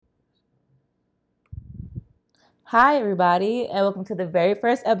Hi, everybody, and welcome to the very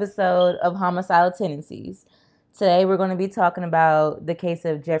first episode of Homicidal Tendencies. Today, we're going to be talking about the case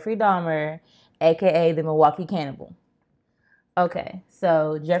of Jeffrey Dahmer, aka the Milwaukee Cannibal. Okay,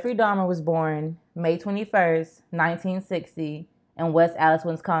 so Jeffrey Dahmer was born May 21st, 1960, in West Allis,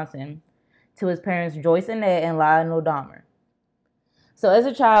 Wisconsin, to his parents Joyce Annette and Lionel Dahmer. So, as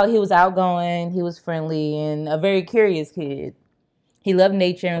a child, he was outgoing, he was friendly, and a very curious kid. He loved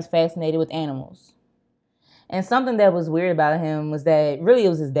nature and was fascinated with animals. And something that was weird about him was that really it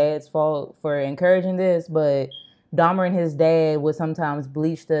was his dad's fault for encouraging this, but Dahmer and his dad would sometimes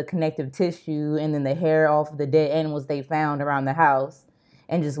bleach the connective tissue and then the hair off of the dead animals they found around the house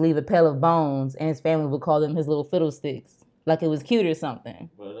and just leave a pile of bones, and his family would call them his little fiddlesticks, like it was cute or something.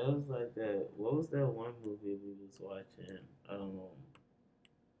 But it was like that. What was that one movie we was watching?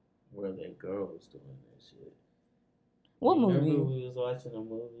 Where that girl was doing that shit. What You movie? remember we was watching a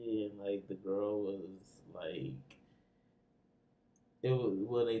movie and like the girl was like, it was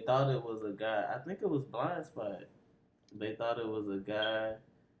well they thought it was a guy. I think it was Blind Spot. They thought it was a guy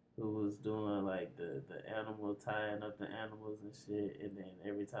who was doing like the animal tying up the animals and shit, and then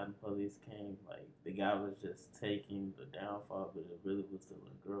every time the police came, like the guy was just taking the downfall, but it really was the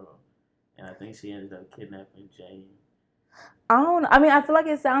little girl, and I think she ended up kidnapping Jane. I don't. I mean, I feel like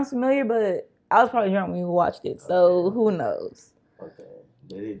it sounds familiar, but I was probably drunk when you watched it, so Okay. who knows? Okay,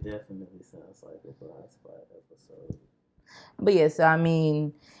 but it definitely sounds like a Blind Spot episode. But yeah, so I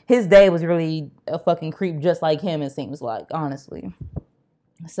mean, his dad was really a fucking creep, just like him. It seems like, honestly.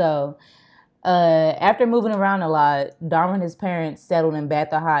 So, after moving around a lot, Dahmer and his parents settled in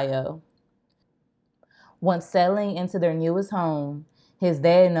Bath, Ohio. Once settling into their newest home, his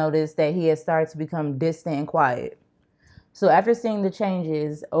dad noticed that he had started to become distant and quiet. So, after seeing the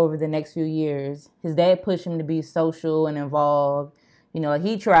changes over the next few years, his dad pushed him to be social and involved. You know, like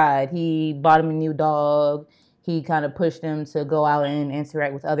he tried. He bought him a new dog. He kind of pushed him to go out and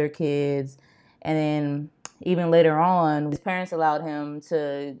interact with other kids. And then, even later on, his parents allowed him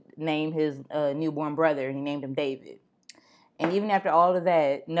to name his newborn brother. He named him David. And even after all of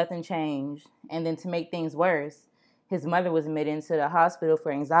that, nothing changed. And then, to make things worse, his mother was admitted into the hospital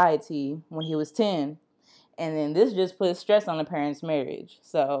for anxiety when he was 10, and then this just put stress on the parents' marriage.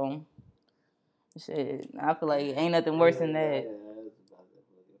 So, shit, I feel like ain't nothing worse than that.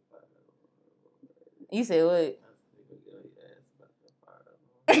 You said what?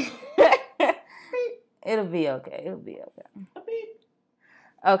 It'll be okay. It'll be okay.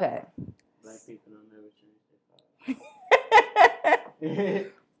 Okay. Black people don't never change their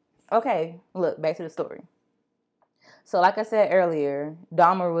Okay, look, back to the story. So, like I said earlier,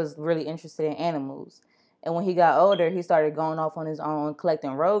 Dahmer was really interested in animals. And when he got older, he started going off on his own,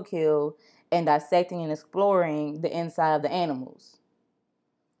 collecting roadkill and dissecting and exploring the inside of the animals.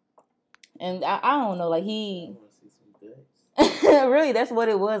 And I don't know, like he really, that's what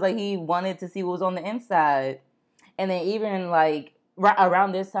it was. Like he wanted to see what was on the inside. And then even like right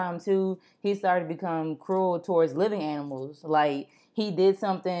around this time too, he started to become cruel towards living animals. Like he did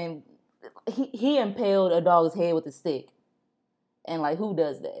something. He impaled a dog's head with a stick. And like, who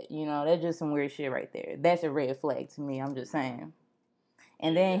does that? You know, that's just some weird shit right there. That's a red flag to me. I'm just saying.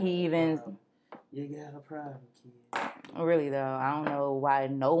 And then he even. You got a problem, kid. Really though, I don't know why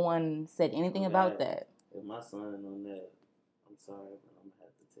no one said anything about that. If my son on that, I'm sorry, but I'm gonna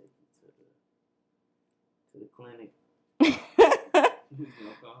have to take you to the clinic. He's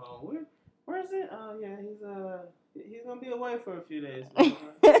gonna come home. Where is it? Oh yeah, he's gonna be away for a few days.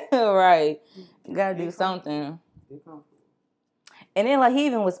 Right, you gotta do something. And then like he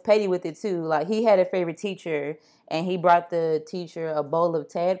even was petty with it too. Like he had a favorite teacher, and he brought the teacher a bowl of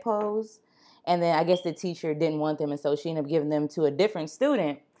tadpoles. And then I guess the teacher didn't want them, and so she ended up giving them to a different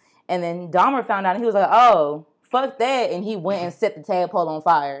student. And then Dahmer found out, and he was like, "Oh, fuck that!" And he went and set the tadpole on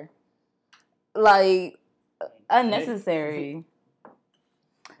fire. Like unnecessary.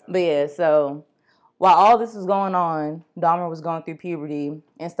 But yeah, so while all this was going on, Dahmer was going through puberty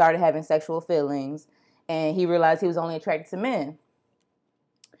and started having sexual feelings, and he realized he was only attracted to men.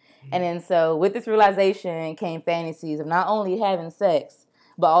 And then so with this realization came fantasies of not only having sex,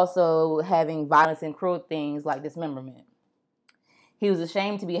 but also having violence and cruel things like dismemberment. He was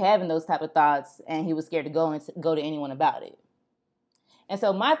ashamed to be having those type of thoughts, and he was scared to go to anyone about it. And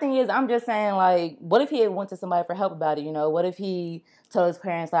so my thing is, I'm just saying, like, what if he had went to somebody for help about it? You know, what if he told his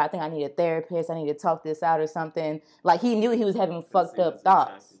parents, like, I think I need a therapist, I need to talk this out or something. Like he knew he was having fucked up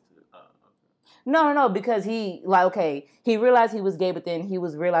thoughts. No, because he like okay, he realized he was gay, but then he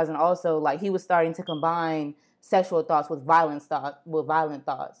was realizing also like he was starting to combine sexual thoughts with violent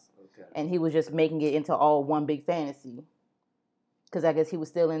thoughts, and he was just making it into all one big fantasy. because I guess he was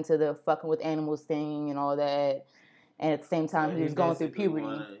still into the fucking with animals thing and all that. And at the same time, So he was going through puberty.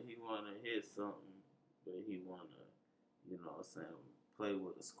 He wanna hit something, but he wanna, you know, what I'm saying, play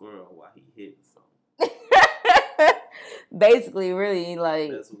with a squirrel while he hitting something. Basically, really,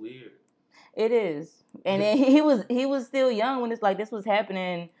 like that's weird. It is, and then he was still young when it's like this was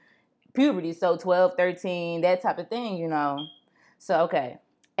happening, puberty, so 12, 13, that type of thing, you know. So okay,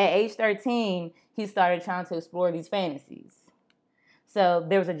 at age 13, he started trying to explore these fantasies. So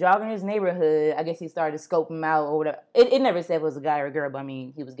there was a jogger in his neighborhood. I guess he started to scope him out or whatever. It never said it was a guy or a girl, but I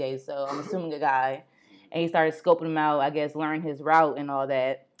mean he was gay, so I'm assuming a guy. And he started scoping him out. I guess learn his route and all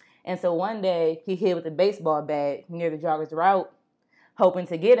that. And so one day he hit with a baseball bat near the jogger's route, hoping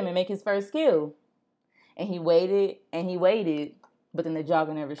to get him and make his first kill. And he waited, but then the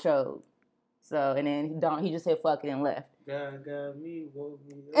jogger never showed. So, and then he just said fuck it and left. God got me, woke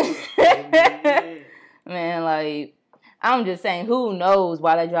me up. Man, like, I'm just saying, who knows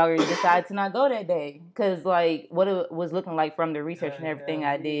why that jogger decided to not go that day? Because, like, what it was looking like from the research and everything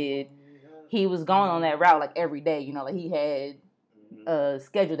I did, he was going on that route, like, every day. You know, like, he had a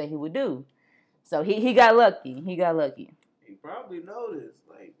schedule that he would do. So, he got lucky. He probably noticed,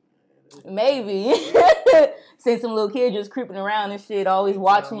 like, maybe. Seen some little kid just creeping around and shit, always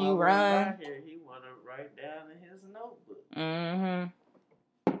watching you run. He want to write down in his notebook.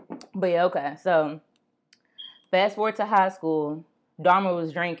 But yeah, okay. So, fast forward to high school. Dahmer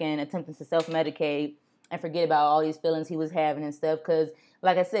was drinking, attempting to self-medicate and forget about all these feelings he was having and stuff. Because,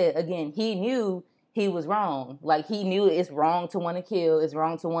 like I said, again, he knew he was wrong. Like, he knew it's wrong to want to kill. It's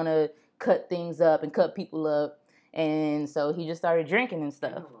wrong to want to cut things up and cut people up. And so he just started drinking and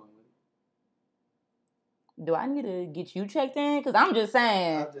stuff. Do I need to get you checked in? Because I'm just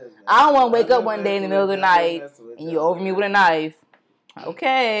saying, I don't want to wake up one day in the middle of the night and you over me with a knife.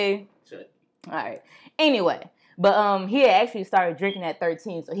 Okay. All right. Anyway, but he had actually started drinking at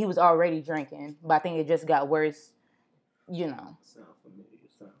 13, so he was already drinking. But I think it just got worse, you know. Sound familiar.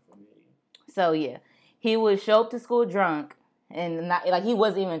 So yeah, he would show up to school drunk. And not, like, he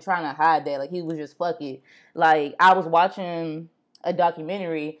wasn't even trying to hide that. Like, he was just fuck it. Like, I was watching a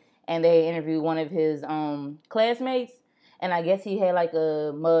documentary and they interviewed one of his classmates. And I guess he had like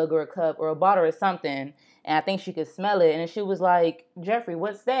a mug or a cup or a bottle or something. And I think she could smell it. And she was like, Jeffrey,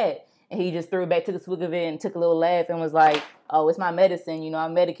 what's that? And he just threw it back, took a swig of it and took a little laugh and was like, oh, it's my medicine. You know,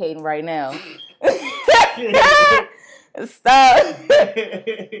 I'm medicating right now. Stop.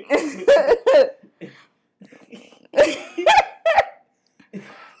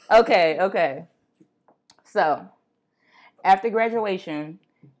 Okay. So, after graduation,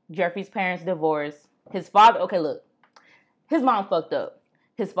 Jeffrey's parents divorced. His father, his mom fucked up.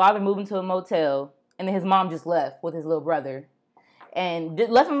 His father moved into a motel, and then his mom just left with his little brother. And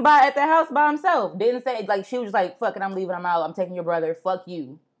left him at the house by himself. Didn't say, like, she was just like, fuck it, I'm leaving, I'm out, I'm taking your brother, fuck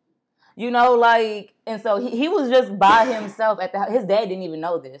you. You know, like, and so he was just by himself at the house. His dad didn't even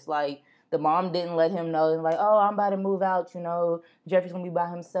know this. Like, the mom didn't let him know. Like, oh, I'm about to move out, you know. Jeffrey's going to be by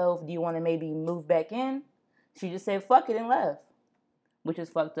himself. Do you want to maybe move back in? She just said, fuck it, and left. Which is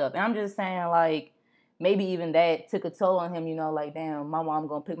fucked up. And I'm just saying, like, maybe even that took a toll on him, you know. Like, damn, my mom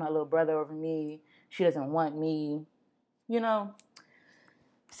going to pick my little brother over me. She doesn't want me, you know.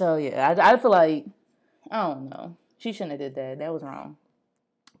 So, yeah, I feel like, I don't know. She shouldn't have did that. That was wrong.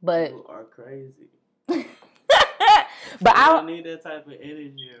 But you are crazy. But I don't need that type of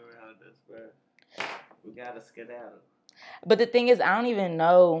energy around us, bro. We gotta skedaddle. But the thing is, I don't even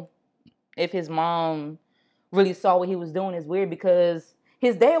know if his mom really saw what he was doing. Is weird because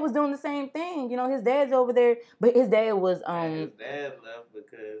his dad was doing the same thing. You know, his dad's over there, but his dad was His dad left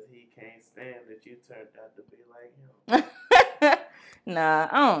because he can't stand that you turned out to be like him. Nah,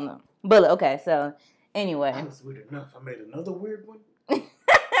 I don't know. But okay, so anyway, I was weird enough. I made another weird one.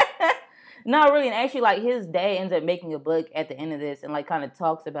 No, really, and actually, like, his dad ends up making a book at the end of this and, like, kind of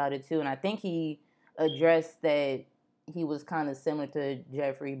talks about it, too, and I think he addressed that he was kind of similar to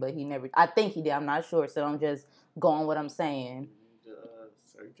Jeffrey, but he never, I think he did, I'm not sure, so I'm just going what I'm saying.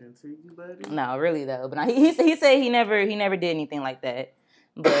 Search into you, buddy? No, really, though, but he said he never did anything like that,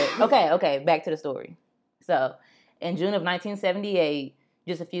 but, okay, back to the story. So, in June of 1978,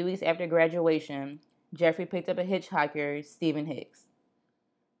 just a few weeks after graduation, Jeffrey picked up a hitchhiker, Stephen Hicks.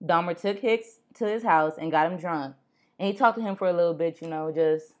 Dahmer took Hicks to his house and got him drunk. And he talked to him for a little bit, you know,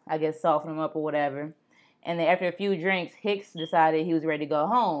 just, I guess, soften him up or whatever. And then after a few drinks, Hicks decided he was ready to go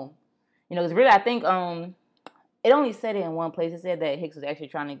home. You know, because really, I think it only said it in one place. It said that Hicks was actually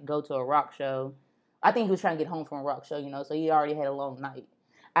trying to go to a rock show. I think he was trying to get home from a rock show, you know, so he already had a long night.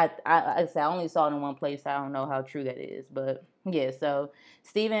 I said I only saw it in one place. So I don't know how true that is. But, yeah, so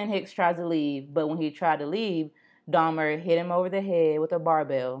Stephen Hicks tries to leave. But when he tried to leave, Dahmer hit him over the head with a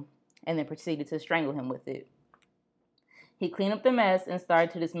barbell and then proceeded to strangle him with it. He cleaned up the mess and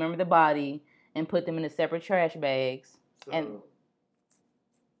started to dismember the body and put them into separate trash bags. So, and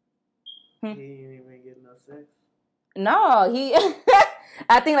he didn't even get no sex? No, he...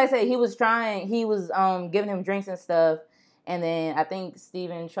 I think, like I said, he was giving him drinks and stuff, and then I think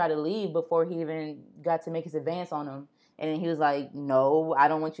Steven tried to leave before he even got to make his advance on him. And then he was like, no, I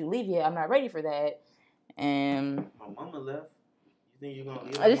don't want you to leave yet. I'm not ready for that. And my mama left. You think you're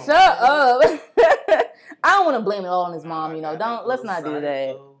going to leave? Shut up. I don't want to blame it all on his mom, you know. Let's not do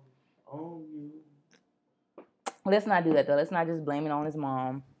that. Let's not do that, though. Let's not just blame it on his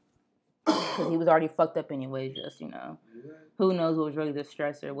mom. Because he was already fucked up anyway, just, you know. Who knows what was really the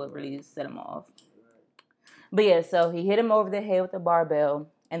stressor, what really set him off. But yeah, so he hit him over the head with a barbell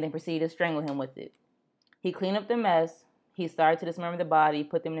and then proceeded to strangle him with it. He cleaned up the mess. He started to dismember the body,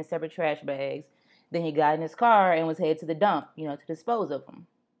 put them in separate trash bags. Then he got in his car and was headed to the dump, you know, to dispose of them.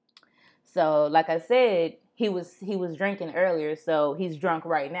 So, like I said, he was drinking earlier, so he's drunk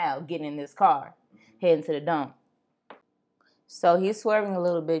right now, getting in this car, heading to the dump. So he's swerving a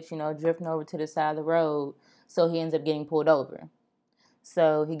little bit, you know, drifting over to the side of the road. So he ends up getting pulled over.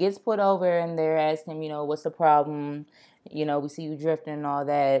 So he gets pulled over and they're asking him, you know, what's the problem? You know, we see you drifting and all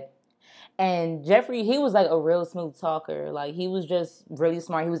that. And Jeffrey, he was like a real smooth talker. Like, he was just really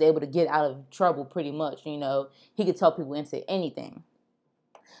smart. He was able to get out of trouble pretty much, you know. He could talk people into anything.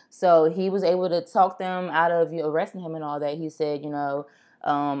 So he was able to talk them out of arresting him and all that. He said, you know,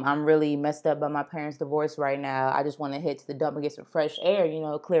 I'm really messed up by my parents' divorce right now. I just want to head to the dump and get some fresh air, you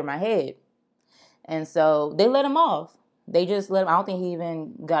know, clear my head. And so they let him off. They just let him. I don't think he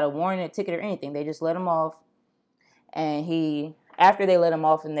even got a warning, a ticket, or anything. They just let him off. And after they let him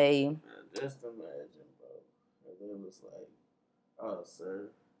off and they... Just imagine, bro. And then it was like, oh, sir,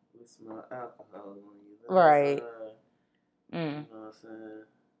 we smell alcohol on you. Right. You know what I'm saying?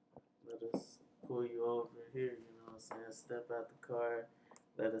 Let us pull you over here, you know what I'm saying? Step out the car.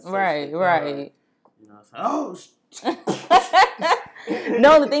 Let us right. You know what I'm saying? Oh,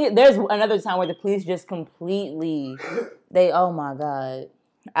 no, the thing is, there's another time where the police just completely, oh my God.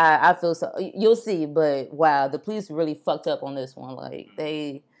 I feel so, you'll see, but wow, the police really fucked up on this one. Like,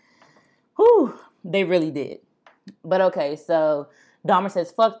 they really did. But okay, so Dahmer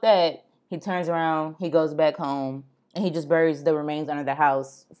says, fuck that. He turns around, he goes back home, and he just buries the remains under the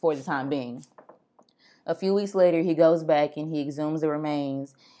house for the time being. A few weeks later, he goes back and he exhumes the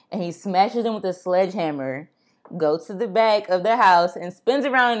remains, and he smashes them with a sledgehammer, goes to the back of the house, and spins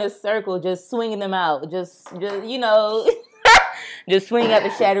around in a circle, just swinging them out. Just you know, just swinging out the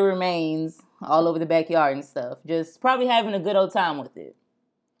shattered remains all over the backyard and stuff. Just probably having a good old time with it.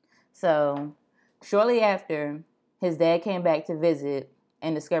 So, shortly after, his dad came back to visit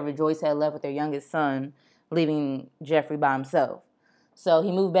and discovered Joyce had left with their youngest son, leaving Jeffrey by himself. So,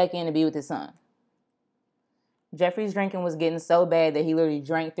 he moved back in to be with his son. Jeffrey's drinking was getting so bad that he literally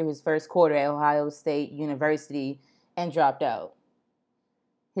drank through his first quarter at Ohio State University and dropped out.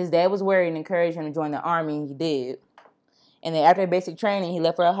 His dad was worried and encouraged him to join the Army, and he did. And then after basic training, he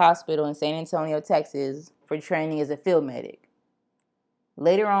left for a hospital in San Antonio, Texas, for training as a field medic.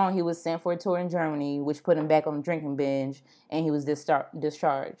 Later on, he was sent for a tour in Germany, which put him back on a drinking binge, and he was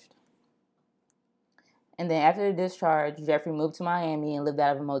discharged. And then after the discharge, Jeffrey moved to Miami and lived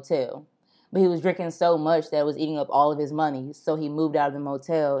out of a motel. But he was drinking so much that it was eating up all of his money, so he moved out of the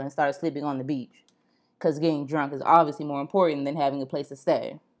motel and started sleeping on the beach, because getting drunk is obviously more important than having a place to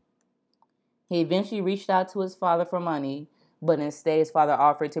stay. He eventually reached out to his father for money, but instead his father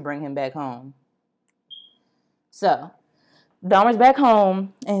offered to bring him back home. So, Dahmer's back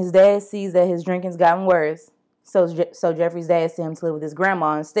home, and his dad sees that his drinking's gotten worse. So Jeffrey's dad sent him to live with his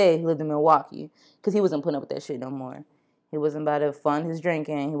grandma instead. He lived in Milwaukee, because he wasn't putting up with that shit no more. He wasn't about to fund his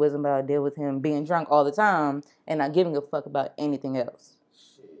drinking. He wasn't about to deal with him being drunk all the time and not giving a fuck about anything else.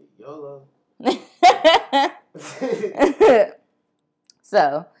 Shit, YOLO.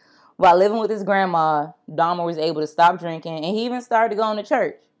 So, while living with his grandma, Dahmer was able to stop drinking, and he even started going to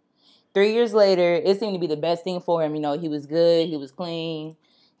church. 3 years later, it seemed to be the best thing for him. You know, he was good. He was clean.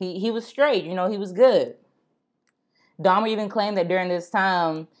 He was straight. You know, he was good. Dahmer even claimed that during this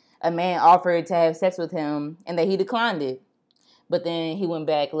time, a man offered to have sex with him and that he declined it. But then he went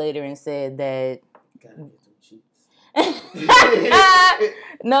back later and said that... Gotta get some cheeks.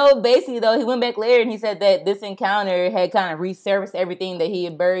 No, basically, though, he went back later and he said that this encounter had kind of resurfaced everything that he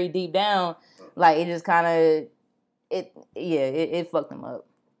had buried deep down. Like, it just kind of... It fucked him up.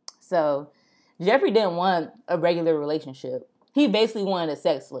 So, Jeffrey didn't want a regular relationship. He basically wanted a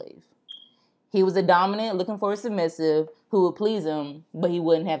sex slave. He was a dominant, looking for a submissive who would please him, but he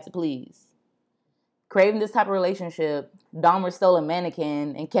wouldn't have to please. Craving this type of relationship, Dahmer stole a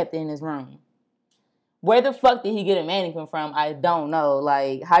mannequin and kept it in his room. Where the fuck did he get a mannequin from? I don't know.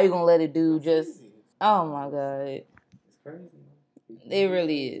 Like, how you gonna let a dude just... Oh, my God. It's crazy. It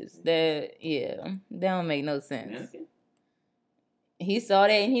really is. That don't make no sense. Mannequin? He saw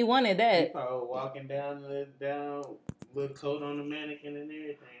that and he wanted He that. probably walking down with coat on the mannequin and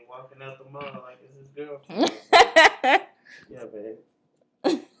everything, walking out the mall like it's his girlfriend. Yeah, babe.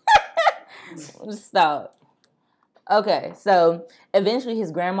 Stop. Okay, so eventually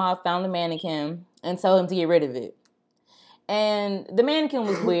his grandma found the mannequin and told him to get rid of it. And the mannequin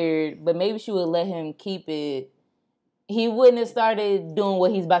was weird, but maybe she would let him keep it. He wouldn't have started doing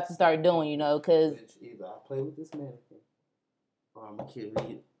what he's about to start doing, you know, because... Either I play with this mannequin or I'm going to kill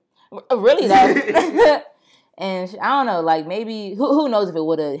you. Really, though. And I don't know, like, maybe... Who knows if it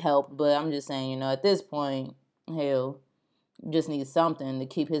would have helped, but I'm just saying, you know, at this point, hell, just needs something to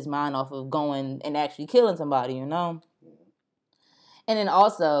keep his mind off of going and actually killing somebody, you know? And then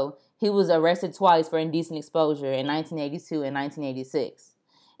also, he was arrested twice for indecent exposure in 1982 and 1986.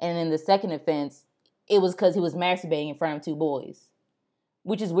 And in the second offense, it was because he was masturbating in front of two boys,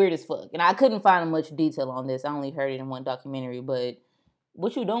 which is weird as fuck. And I couldn't find much detail on this. I only heard it in one documentary, but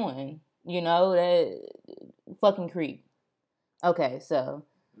what you doing? You know, that fucking creep. Okay, so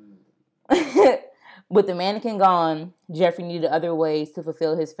with the mannequin gone, Jeffrey needed other ways to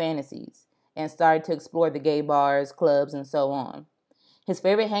fulfill his fantasies and started to explore the gay bars, clubs, and so on. His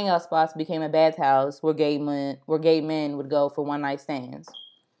favorite hangout spots became a bathhouse where gay men would go for one-night stands.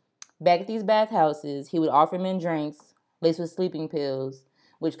 Back at these bathhouses, he would offer men drinks laced with sleeping pills,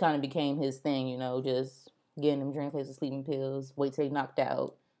 which kind of became his thing, you know, just getting them drinks laced with sleeping pills, wait till they knocked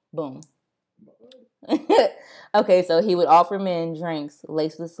out, boom. Okay, so he would offer men drinks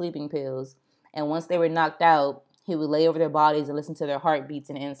laced with sleeping pills, and once they were knocked out, he would lay over their bodies and listen to their heartbeats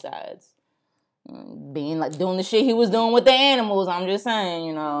and insides. Being like doing the shit he was doing with the animals, I'm just saying,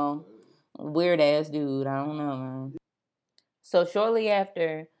 you know, weird ass dude, I don't know, man. So shortly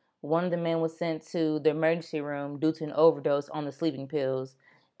after, one of the men was sent to the emergency room due to an overdose on the sleeping pills,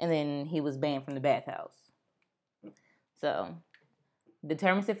 and then he was banned from the bathhouse. So,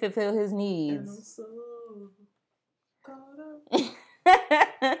 determined to fulfill his needs. And I'm so caught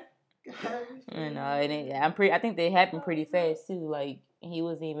up. You know, I think they happened pretty fast too. Like, he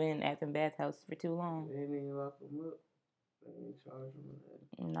wasn't even at the bathhouse for too long. They didn't even lock him up. They didn't charge him with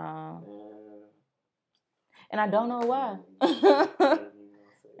that. No. And I don't know why.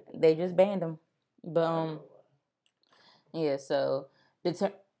 They just banned him. But yeah, so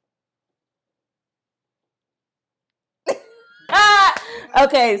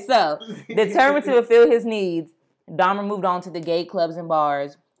okay, so determined to fulfill his needs, Dahmer moved on to the gay clubs and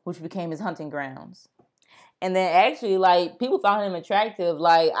bars, which became his hunting grounds. And then actually, like, people found him attractive.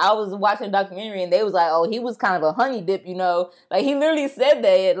 Like, I was watching a documentary and they was like, oh, he was kind of a honey dip, you know? Like, he literally said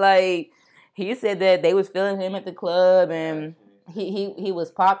that. Like, he said that they was feeling him at the club and he was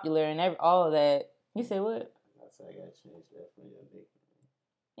popular and all of that. You said what? I said I gotta change that for your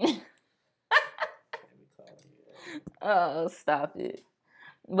nickname. Oh, stop it.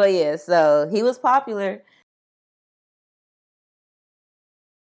 But yeah, so he was popular.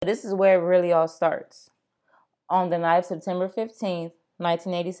 This is where it really all starts. On the night of September 15th,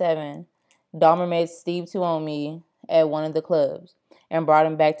 1987, Dahmer met Steve Tuomi at one of the clubs and brought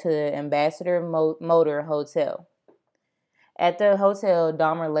him back to the Ambassador Motor Hotel. At the hotel,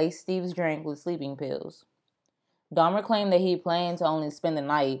 Dahmer laced Steve's drink with sleeping pills. Dahmer claimed that he planned to only spend the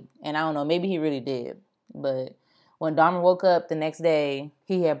night, and I don't know, maybe he really did. But when Dahmer woke up the next day,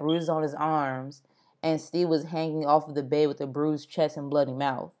 he had bruises on his arms, and Steve was hanging off of the bed with a bruised chest and bloody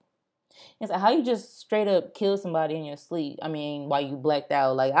mouth. It's like, how you just straight up kill somebody in your sleep? I mean, while you blacked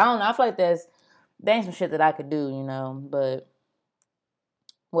out. Like, I don't know. I feel like that ain't some shit that I could do, you know. But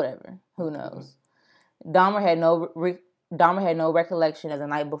whatever. Who knows? Dahmer had no recollection of the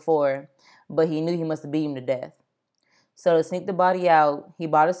night before, but he knew he must have beat him to death. So to sneak the body out, he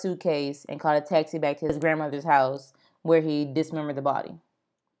bought a suitcase and caught a taxi back to his grandmother's house, where he dismembered the body.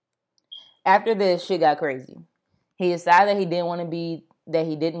 After this, shit got crazy. He decided that he didn't want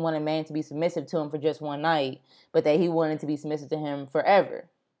a man to be submissive to him for just one night, but that he wanted to be submissive to him forever.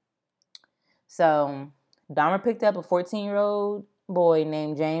 So, Dahmer picked up a 14-year-old boy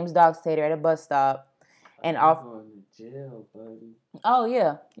named James Dockstader at a bus stop and offered... going to jail, buddy. Oh,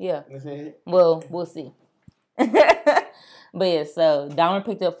 yeah. Well, we'll see. But yeah, so Dahmer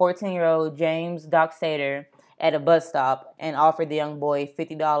picked up 14-year-old James Dockstader at a bus stop and offered the young boy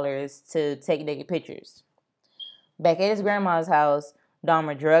 $50 to take naked pictures. Back at his grandma's house,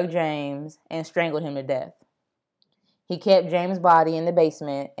 Dahmer drugged James and strangled him to death. He kept James' body in the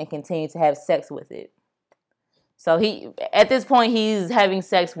basement and continued to have sex with it. So at this point, he's having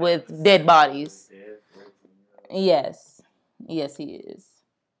sex with dead bodies. Yes. Yes, he is.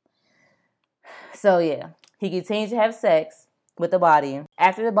 So, yeah. He continues to have sex with the body.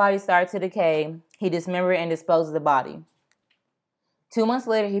 After the body started to decay, he dismembered and disposed of the body. 2 months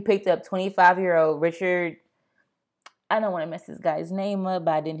later, he picked up 25-year-old Richard. I don't want to mess this guy's name up,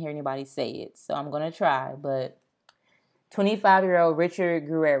 but I didn't hear anybody say it, so I'm going to try. But 25-year-old Richard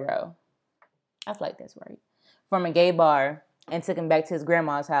Guerrero, I feel like that's right, from a gay bar and took him back to his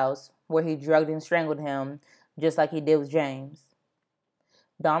grandma's house where he drugged and strangled him just like he did with James.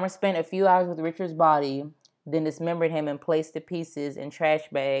 Dahmer spent a few hours with Richard's body, then dismembered him and placed the pieces in trash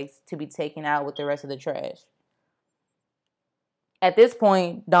bags to be taken out with the rest of the trash. At this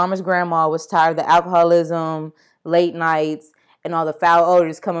point, Dahmer's grandma was tired of the alcoholism, late nights, and all the foul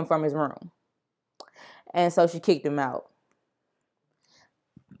odors coming from his room. And so she kicked him out.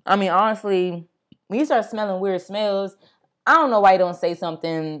 I mean, honestly, when you start smelling weird smells, I don't know why you don't say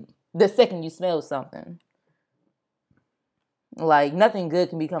something the second you smell something. Like, nothing good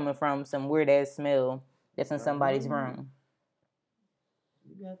can be coming from some weird-ass smell that's in somebody's room.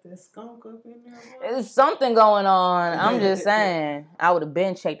 You got that skunk up in there, boy? There's something going on. I'm just saying. I would have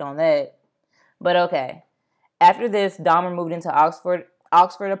been checked on that. But okay. After this, Dahmer moved into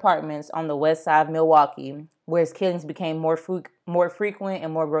Oxford Apartments on the west side of Milwaukee, where his killings became more frequent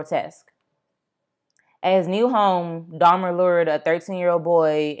and more grotesque. At his new home, Dahmer lured a 13-year-old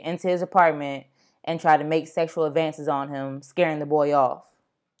boy into his apartment and tried to make sexual advances on him, scaring the boy off.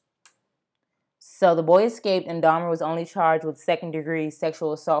 So the boy escaped, and Dahmer was only charged with second-degree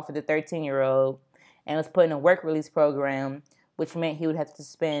sexual assault for the 13-year-old and was put in a work release program, which meant he would have to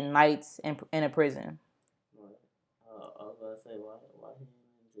spend nights in a prison. I was about to say, why he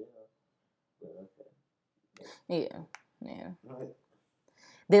in jail? But okay. Yeah. Right.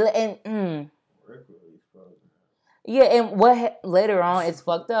 Work release program. Yeah, and what later on it's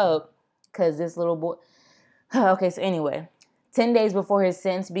fucked up because this little boy. Okay, so anyway, 10 days before his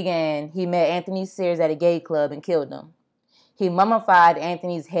sentence began, he met Anthony Sears at a gay club and killed him. He mummified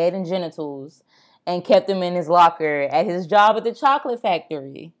Anthony's head and genitals and kept him in his locker at his job at the chocolate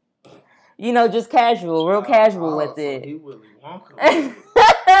factory. You know, just casual, real casual with it. He Willy Wonka.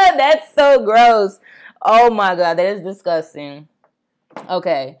 That's so gross. Oh my God, that is disgusting.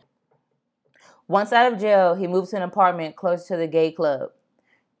 Okay. Once out of jail, he moved to an apartment close to the gay club.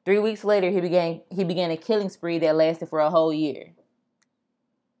 3 weeks later, he began a killing spree that lasted for a whole year.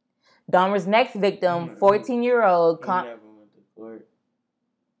 Dahmer's next victim, 14-year-old... He never went to court.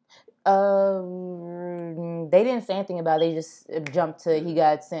 They didn't say anything about it. They just jumped to... He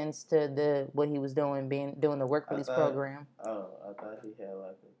got sentenced to what he was doing the work release program. Oh, I thought he had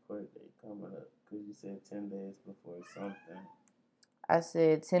like a court date coming up because you said 10 days before something. I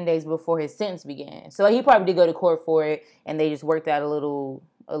said 10 days before his sentence began. So he probably did go to court for it, and they just worked out a little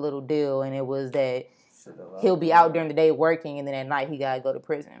deal, and it was that he'll be out during the day working, and then at night he got to go to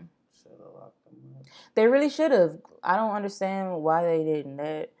prison. Should have locked him up. They really should have. I don't understand why they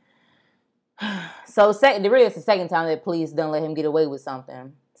didn't. So really it's the second time that police don't let him get away with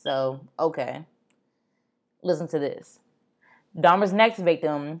something. So, okay. Listen to this. Dahmer's next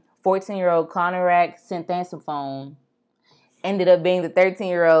victim, 14-year-old Conrad Santhansophone, ended up being the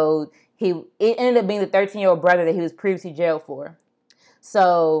 13-year-old. It ended up being the 13-year-old brother that he was previously jailed for.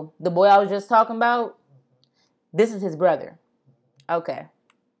 So, the boy I was just talking about, this is his brother. Okay.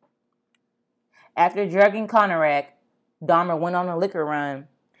 After drugging Conrad, Dahmer went on a liquor run.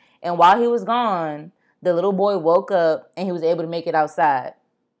 And while he was gone, the little boy woke up and he was able to make it outside.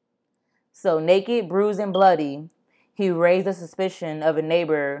 So, naked, bruised, and bloody, he raised the suspicion of a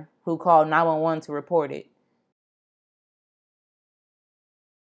neighbor who called 911 to report it.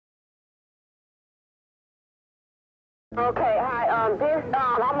 Okay, hi, I'm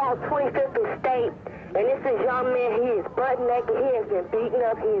on 25th and State, and this is young man. He is butt naked. He has been beaten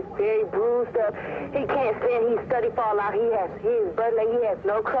up. He is very bruised up. He can't stand. He's study fall out. He is butt naked. He has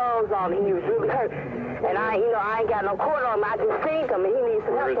no clothes on. He was really hurt. And I ain't got no cord on him. I just seen him, and he needs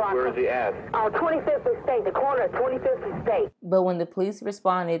some help. Where is he at? On 25th and State, the corner of 25th and State. But when the police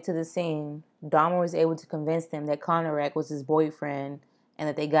responded to the scene, Dahmer was able to convince them that Conrad was his boyfriend and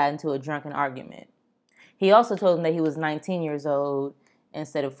that they got into a drunken argument. He also told them that he was 19 years old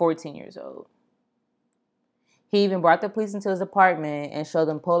instead of 14 years old. He even brought the police into his apartment and showed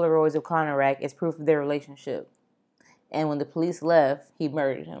them Polaroids of Conrad as proof of their relationship. And when the police left, he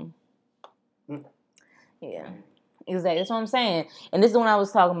murdered him. Yeah, exactly. That's what I'm saying. And this is the one I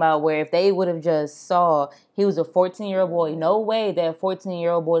was talking about, where if they would have just saw he was a 14-year-old boy, no way that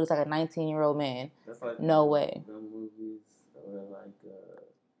 14-year-old boy looks like a 19-year-old man. That's like no way. The movies or like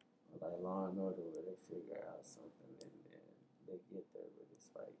Law and Order where they figure out something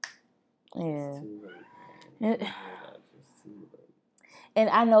Yeah. It's too late, Yeah. man. It's too late. And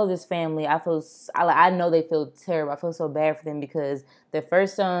I know this family. I know they feel terrible. I feel so bad for them because their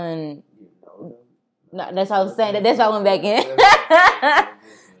first son. You know them. No, that's what I was saying. That's why I went back in.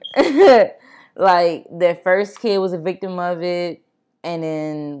 Like their first kid was a victim of it, and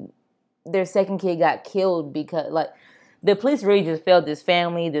then their second kid got killed because like the police really just failed this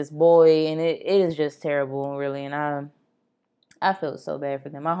family, this boy, and it is just terrible, really. And I feel so bad for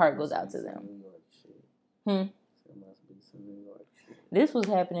them. My heart goes out to them. Hmm. There must be some New York shit. This was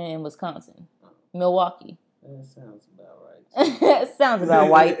happening in Wisconsin, Milwaukee. That sounds about right. Sounds about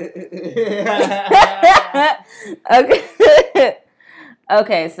white. Okay.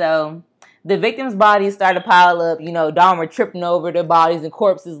 Okay, so the victims' bodies started to pile up. You know, Dahmer tripping over the bodies and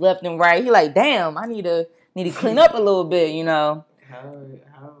corpses left and right. He like, damn, I need to clean up a little bit. You know. How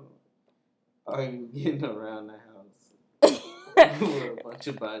are you getting around the house with a bunch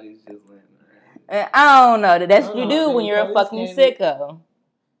of bodies just laying around? I don't know. That's what you do when you're a fucking sicko.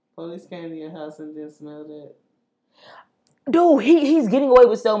 Police came to your house and didn't smell that. Dude, he's getting away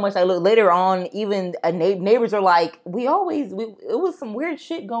with so much. Like, look, later on, even neighbors are like, it was some weird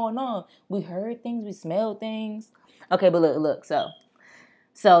shit going on. We heard things, we smelled things. Okay, but look. So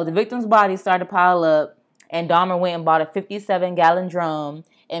the victim's body started to pile up, and Dahmer went and bought a 57-gallon drum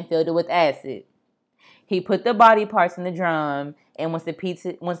and filled it with acid. He put the body parts in the drum, and once the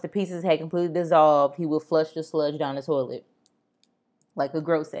pieces had completely dissolved, he would flush the sludge down the toilet. Like a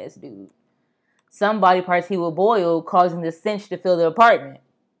gross ass dude. Some body parts he would boil, causing the stench to fill the apartment.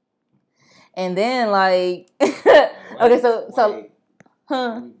 And then, like, okay, so,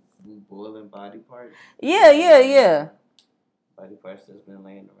 huh? We boiling body parts. Yeah. Body parts that's been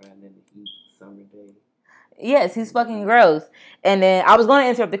laying around in the heat summer day. Yes, he's fucking gross. And then I was going to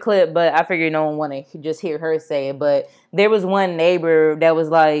interrupt the clip, but I figured no one wanted to just hear her say it. But there was one neighbor that was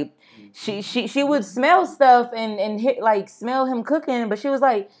like, she would smell stuff and hit, like smell him cooking, but she was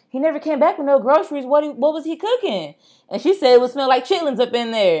like, he never came back with no groceries. What was he cooking? And she said it would smell like chitlins up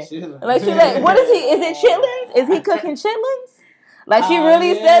in there. Like she's like, what is he? Is it chitlins? Is he cooking chitlins? Like she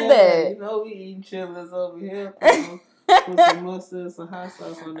really said that. You know we eating chitlins over here. Put some mustard, some hot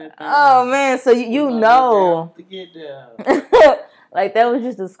sauce on that thing. Oh man, so you know. To get down. Like that was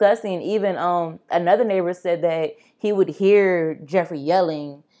just disgusting. Even another neighbor said that he would hear Jeffrey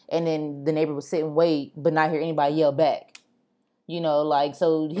yelling, and then the neighbor would sit and wait, but not hear anybody yell back. You know, like,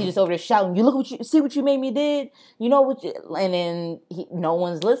 so he just over there shouting, you look see what you made me did? You know what you, and then no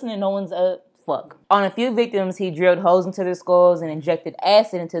one's listening, no one's, fuck. On a few victims, he drilled holes into their skulls and injected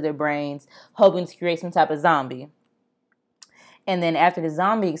acid into their brains, hoping to create some type of zombie. And then after the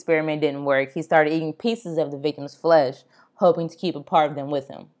zombie experiment didn't work, he started eating pieces of the victim's flesh, hoping to keep a part of them with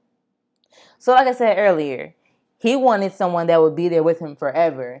him. So like I said earlier, he wanted someone that would be there with him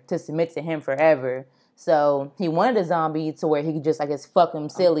forever, to submit to him forever. So he wanted a zombie to where he could just, I guess, fuck him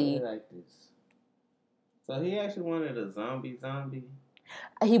silly. Like this. So he actually wanted a zombie.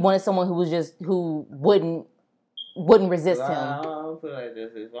 He wanted someone who wouldn't resist him. I'll put it like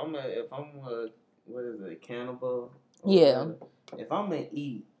this: if I'm a what is it, cannibal? Yeah. If I'm gonna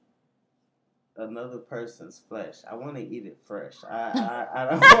eat another person's flesh, I want to eat it fresh. I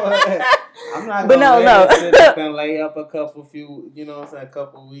don't want. I'm not gonna sit up and lay up a couple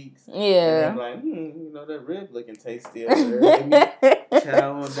weeks. Yeah. And like, that rib looking tasty over there. Let me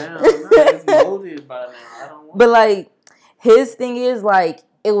chow on down. No, it's molded by now. I don't want. But like, his thing is like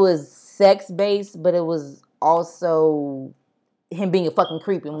it was sex based, but it was also him being a fucking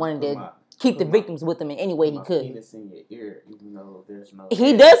creep and wanting to keep the victims with him in any way he could. Penis in your ear, even though there's no.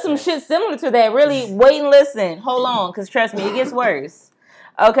 He does some shit similar to that. Really, wait and listen. Hold on, because trust me, it gets worse.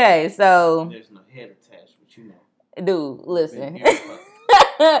 Okay, so. There's no head attached, but you know. Dude, listen.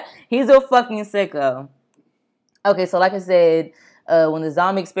 He's a fucking sicko. Okay, so like I said, when the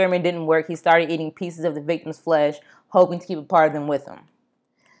zombie experiment didn't work, he started eating pieces of the victim's flesh, hoping to keep a part of them with him.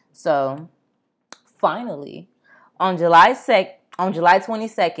 So, finally, on July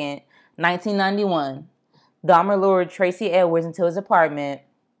 22nd, 1991, Dahmer lured Tracy Edwards into his apartment,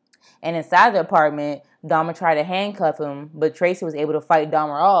 and inside the apartment, Dahmer tried to handcuff him, but Tracy was able to fight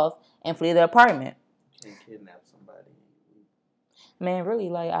Dahmer off and flee the apartment. You can't kidnap somebody. Man, really,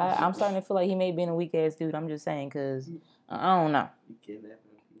 like, I'm starting to feel like he may be a weak-ass dude. I'm just saying, because I don't know. You kidnapping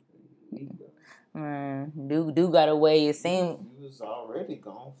people, you Man, dude got away, it seemed. You was already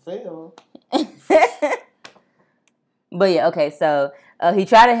gonna fail. But yeah, okay, so he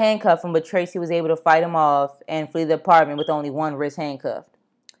tried to handcuff him, but Tracy was able to fight him off and flee the apartment with only one wrist handcuffed.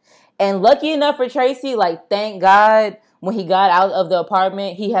 And lucky enough for Tracy, like, thank God, when he got out of the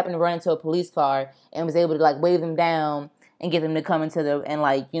apartment, he happened to run into a police car and was able to, like, wave them down and get them to come into and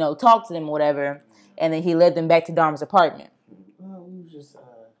like, you know, talk to them or whatever. And then he led them back to Dahmer's apartment. Well, we was just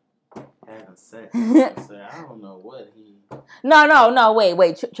having sex. I don't know what he... No,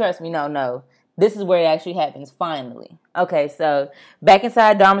 wait, trust me, no. This is where it actually happens, finally. Okay, so back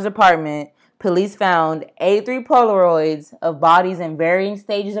inside Dahmer's apartment, police found 83 Polaroids of bodies in varying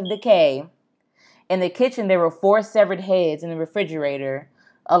stages of decay. In the kitchen, there were 4 severed heads in the refrigerator,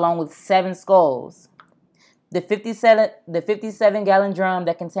 along with 7 skulls. The 57-gallon drum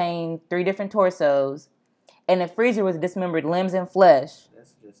that contained 3 different torsos, and the freezer with dismembered limbs and flesh.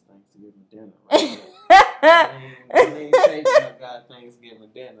 That's just Thanksgiving dinner. Right? He ain't taking God Thanksgiving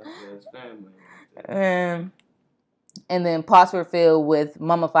dinner for his family. And then pots were filled with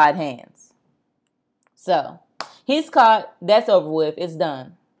mummified hands. So, he's caught. That's over with. It's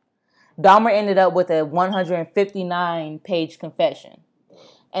done. Dahmer ended up with a 159-page confession.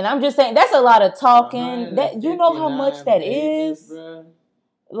 And I'm just saying, that's a lot of talking. That you know how much that is? Bruh.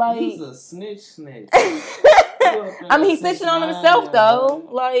 Like, he's a snitch. I mean, he's snitching on himself, though.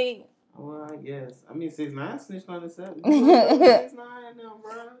 Bro. Like... Well, I guess. I mean, 6ix9ine snitched on himself. 6ix9ine now,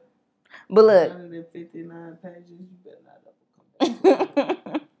 bro. But look. 159 pages, you better not ever come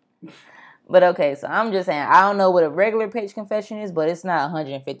back. But okay, so I'm just saying, I don't know what a regular page confession is, but it's not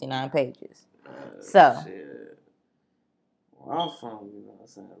 159 pages. So. Shit. Where I'm from, you know what I'm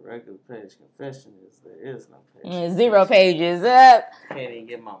saying? Regular page confession there is no page. 0 pages. Can't even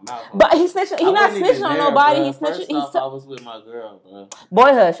get my mouth on. But he's not snitching on nobody. He's snitching. First off, I was with my girl, bro.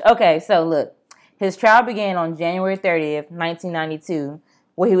 Boy, hush. Okay, so look. His trial began on January 30th, 1992,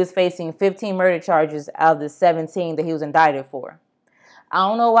 where he was facing 15 murder charges out of the 17 that he was indicted for. I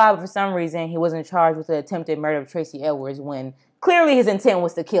don't know why, but for some reason, he wasn't charged with the attempted murder of Tracy Edwards when clearly his intent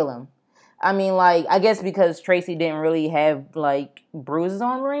was to kill him. I mean, like, I guess because Tracy didn't really have, like, bruises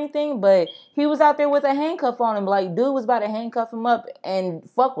on him or anything, but he was out there with a handcuff on him. Like, dude was about to handcuff him up and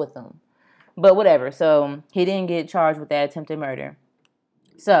fuck with him. But whatever. So, he didn't get charged with that attempted murder.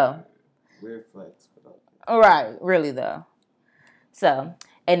 So. Weird flex. Right, really, though. So,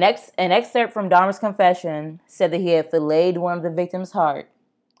 an excerpt from Dahmer's confession said that he had filleted one of the victim's heart.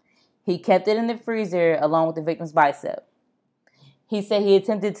 He kept it in the freezer along with the victim's bicep. He said he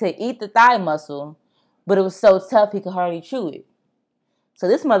attempted to eat the thigh muscle, but it was so tough he could hardly chew it. So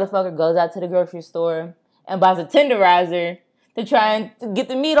this motherfucker goes out to the grocery store and buys a tenderizer to try and get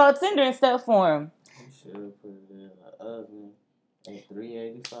the meat all tender and stuff for him. You should have put it in the oven at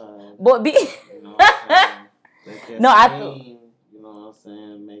 385. Boy, you know what I'm saying? You know what I'm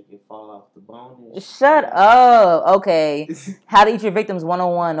saying? Make it fall off the bone. Shut up. Okay. How to eat your victims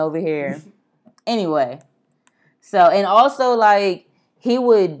 101 over here. Anyway. So, and also, like, he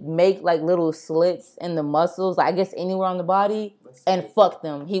would make, like, little slits in the muscles, like, I guess anywhere on the body, and fuck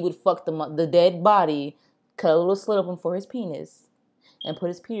them. He would fuck the dead body, cut a little slit open for his penis, and put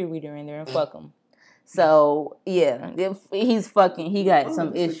his Peter reader in there and fuck him. So, yeah, he's fucking, he got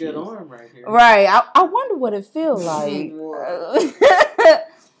some issues. That's a good arm right here. Right. I wonder what it feels like.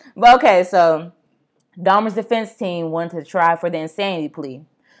 But, okay, so, Dahmer's defense team wanted to try for the insanity plea.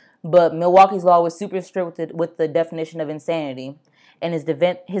 But Milwaukee's law was super strict with the definition of insanity. And his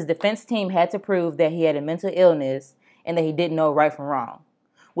defense team had to prove that he had a mental illness and that he didn't know right from wrong.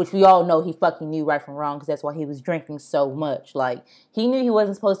 Which we all know he fucking knew right from wrong because that's why he was drinking so much. Like, he knew he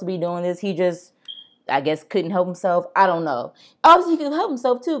wasn't supposed to be doing this. He just, I guess, couldn't help himself. I don't know. Obviously, he could help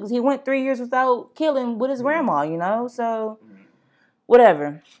himself, too, because he went 3 years without killing with his grandma, you know? So,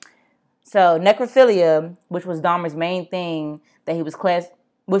 whatever. So, necrophilia, which was Dahmer's main thing,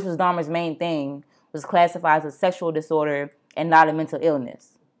 was classified as a sexual disorder and not a mental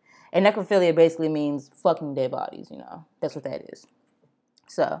illness. And necrophilia basically means fucking dead bodies, you know. That's what that is.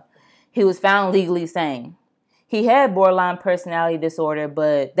 So, he was found legally sane. He had borderline personality disorder,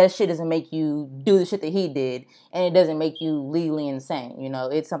 but that shit doesn't make you do the shit that he did, and it doesn't make you legally insane, you know.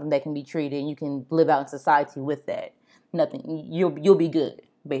 It's something that can be treated, and you can live out in society with that. Nothing. You'll be good,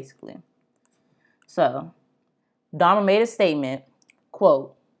 basically. So, Dahmer made a statement,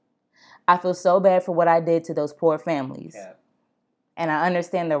 quote, "I feel so bad for what I did to those poor families. Cap. And I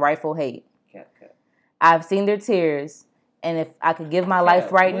understand the rightful hate. Cap. I've seen their tears, and if I could give my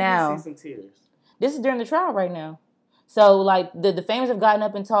life right now..." See some tears? This is during the trial right now. So, like, the families have gotten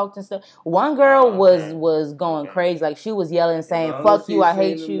up and talked and stuff. One girl was going crazy. Like, she was yelling, saying, "Fuck you, I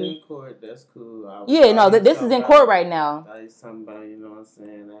hate you." In court, that's cool. This is in court right now. I was talking about, you know what I'm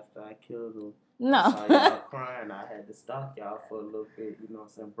saying, after I killed him. No. I saw y'all crying. I had to stalk y'all for a little bit. You know what I'm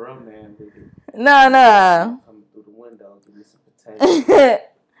saying? Bro, man, with it. No. Coming through the window, give me some potatoes.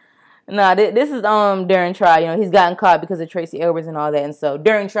 No, this is during trial. You know, he's gotten caught because of Tracy Edwards and all that. And so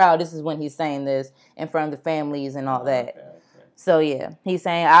during trial, this is when he's saying this in front of the families and all that. Okay. So yeah, he's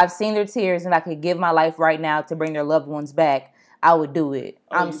saying, I've seen their tears and I could give my life right now to bring their loved ones back. I would do it.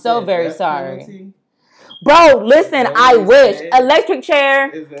 I'm so very sorry. Penalty? Bro, listen, I wish. Said? Electric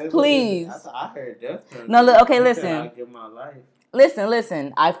chair, please. I heard death penalty. No, look, okay, He listen. said, I'll give my life.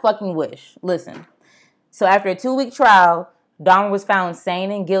 Listen. I fucking wish. Listen. So after a 2-week trial, Dahmer was found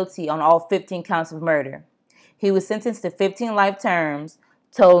sane and guilty on all 15 counts of murder. He was sentenced to 15 life terms,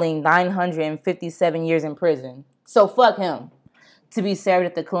 totaling 957 years in prison. So fuck him. To be served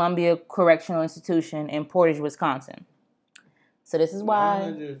at the Columbia Correctional Institution in Portage, Wisconsin. So this is why.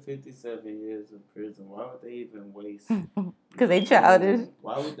 957 years in prison. Why would they even waste? Because they childish.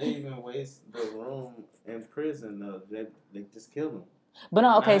 Why would they even waste the room in prison? Though they just kill him. But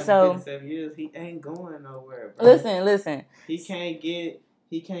no, okay, so 957 years, he ain't going nowhere, bro. Listen. He can't get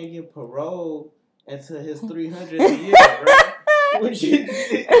parole until his 300th year, bro. What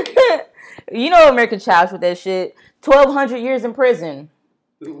you know American Childish with that shit. 1,200 years in prison.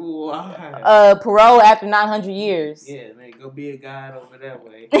 Why? Parole after 900 years. Yeah, man, go be a guide over that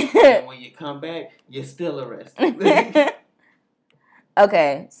way. And when you come back, you're still arrested.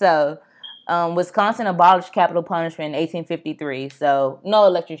 Okay, so Wisconsin abolished capital punishment in 1853. So no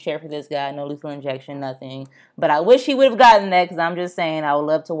electric chair for this guy, no lethal injection, nothing. But I wish he would have gotten that because I'm just saying I would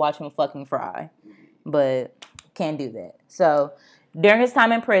love to watch him fucking fry. But can't do that. So during his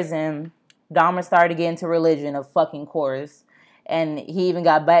time in prison, Dahmer started to get into religion, of fucking course. And he even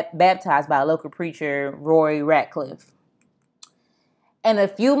got baptized by a local preacher, Roy Ratcliffe. And a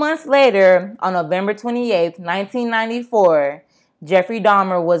few months later, on November 28th, 1994, Jeffrey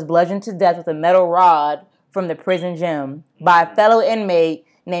Dahmer was bludgeoned to death with a metal rod from the prison gym by a fellow inmate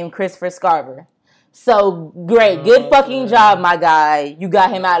named Christopher Scarver. So, great. Good fucking job, my guy. You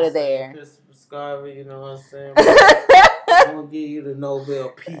got him out of there. Christopher Scarver, you know what I'm saying? I'm going to give you the Nobel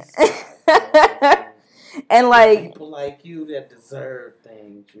Peace Prize. And like people like you that deserve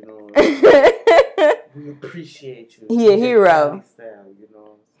things, you know. We appreciate you. He a hero. Style, you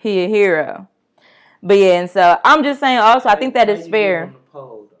know. He a hero. But yeah, and so I'm just saying also I think that is fair. On the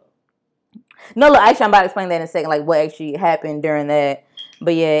pole, no, look, actually I'm about to explain that in a second, like what actually happened during that.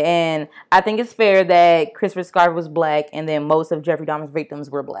 But yeah, and I think it's fair that Christopher Scarver was black and then most of Jeffrey Dahmer's victims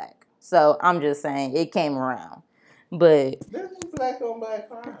were black. So I'm just saying it came around. But this is black on black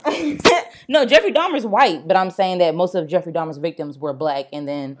crime. No, Jeffrey Dahmer's white, but I'm saying that most of Jeffrey Dahmer's victims were black, and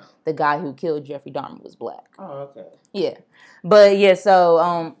then the guy who killed Jeffrey Dahmer was black. Oh, okay. Yeah, but yeah,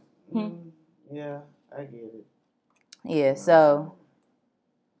 so yeah, I get it. Yeah, so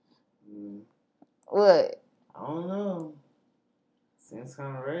what? I don't know. Seems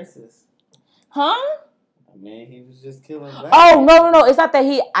kind of racist. Huh? I mean, he was just killing black. Oh, no. It's not that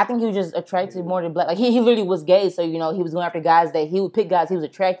I think he was just attracted more to black. Like, he literally was gay, so, you know, he was going after guys that he would pick guys he was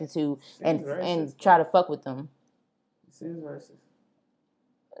attracted to and try to fuck with them. Seems racist.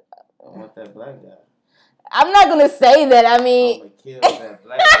 I want that black guy. I'm not going to say that. I mean... I'm going to kill that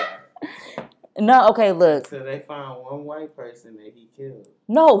black guy. No, okay, look. So they found one white person that he killed.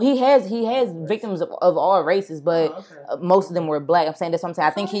 No, he has victims of all races, but most of them were black. I'm saying that's what I'm saying.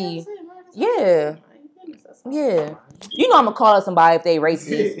 I think he... Yeah. Yeah, you know I'm gonna call out somebody if they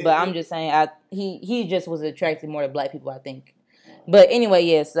racist, but I'm just saying he just was attracted more to black people, I think. But anyway,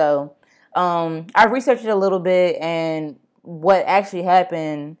 yeah. So I researched it a little bit, and what actually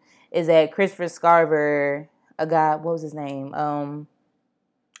happened is that Christopher Scarver, a guy, what was his name?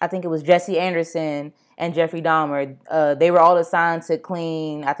 I think it was Jesse Anderson and Jeffrey Dahmer. They were all assigned to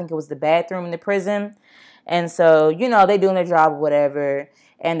clean, I think it was the bathroom in the prison, and so you know they doing their job or whatever.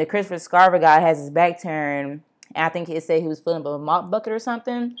 And the Christopher Scarver guy has his back turned. And I think it said he was filling up a mop bucket or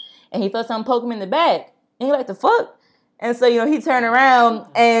something. And he felt something poke him in the back. And he like, the fuck? And so, you know, he turned around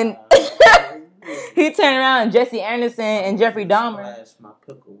and Jesse Anderson and Jeffrey Dahmer. Splash my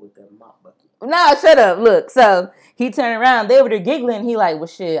pickle with that mop bucket. Nah, shut up. Look, so he turned around. They were there giggling. He like, well,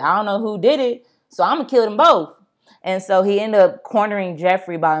 shit, I don't know who did it. So I'm going to kill them both. And so he ended up cornering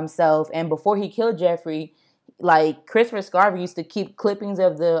Jeffrey by himself. And before he killed Jeffrey, like, Christopher Scarver used to keep clippings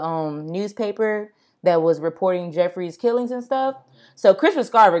of the newspaper that was reporting Jeffrey's killings and stuff. So Christopher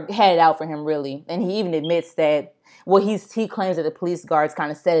Scarver had it out for him, really. And he even admits that, well, he claims that the police guards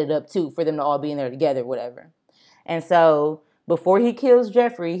kind of set it up, too, for them to all be in there together, whatever. And so before he kills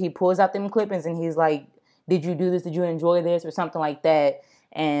Jeffrey, he pulls out them clippings and he's like, did you do this? Did you enjoy this? Or something like that.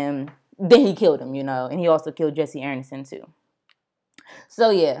 And then he killed him, you know. And he also killed Jesse Anderson, too. So,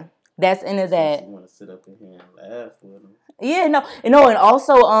 yeah. That's into that. You want to sit up in here and laugh with him. Yeah, no, and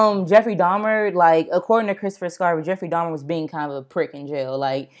also, Jeffrey Dahmer, like, according to Christopher Scarver, Jeffrey Dahmer was being kind of a prick in jail.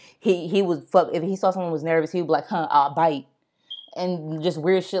 Like, he would fuck, if he saw someone was nervous, he would be like, I'll bite. And just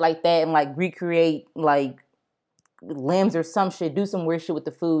weird shit like that, and, like, recreate, like, limbs or some shit, do some weird shit with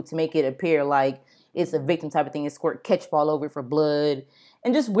the food to make it appear like it's a victim type of thing, and squirt ketchup all over it for blood,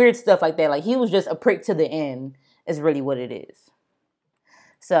 and just weird stuff like that. Like, he was just a prick to the end, is really what it is.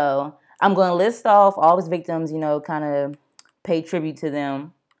 So I'm going to list off all his victims, kind of pay tribute to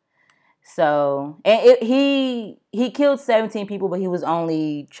them. So, and he killed 17 people, but he was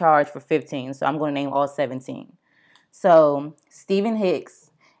only charged for 15. So I'm going to name all 17. So Stephen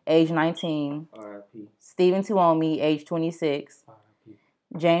Hicks, age 19. R.I.P. Stephen Tuomi, age 26. R.I.P.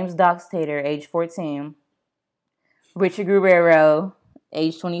 James Doxtator, age 14. Richard Guerrero,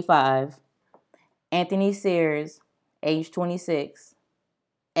 age 25. Anthony Sears, age 26.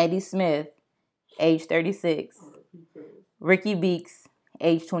 Eddie Smith, age 36. Ricky Beeks,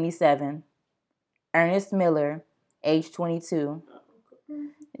 age 27. Ernest Miller, age 22.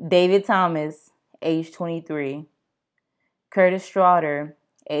 David Thomas, age 23. Curtis Straughter,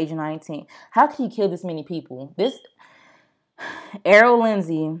 age 19. How could he kill this many people? Errol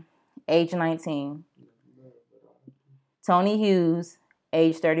Lindsay, age 19. Tony Hughes,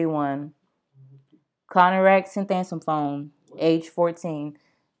 age 31. Conrad Synthasmphone, age 14.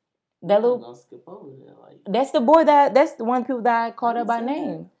 That's the boy that's the one of the people that I called up by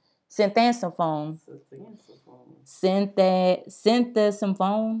name. Synthasmphone.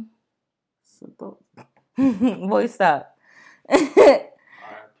 Synthasmphone. Boy, stop.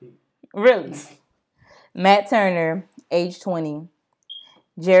 Really? Matt Turner, age 20.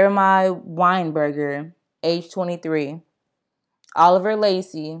 Jeremiah Weinberger, age 23. Oliver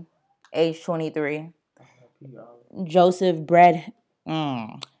Lacey, age 23. Joseph Braidhoft?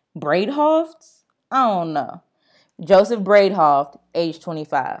 I don't know. Joseph Braidhoft, age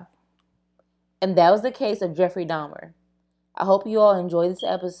 25. And that was the case of Jeffrey Dahmer. I hope you all enjoyed this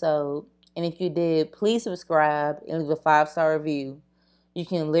episode. And if you did, please subscribe and leave a 5-star review. You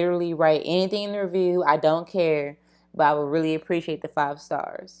can literally write anything in the review. I don't care. But I would really appreciate the 5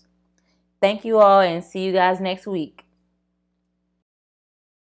 stars. Thank you all, and see you guys next week.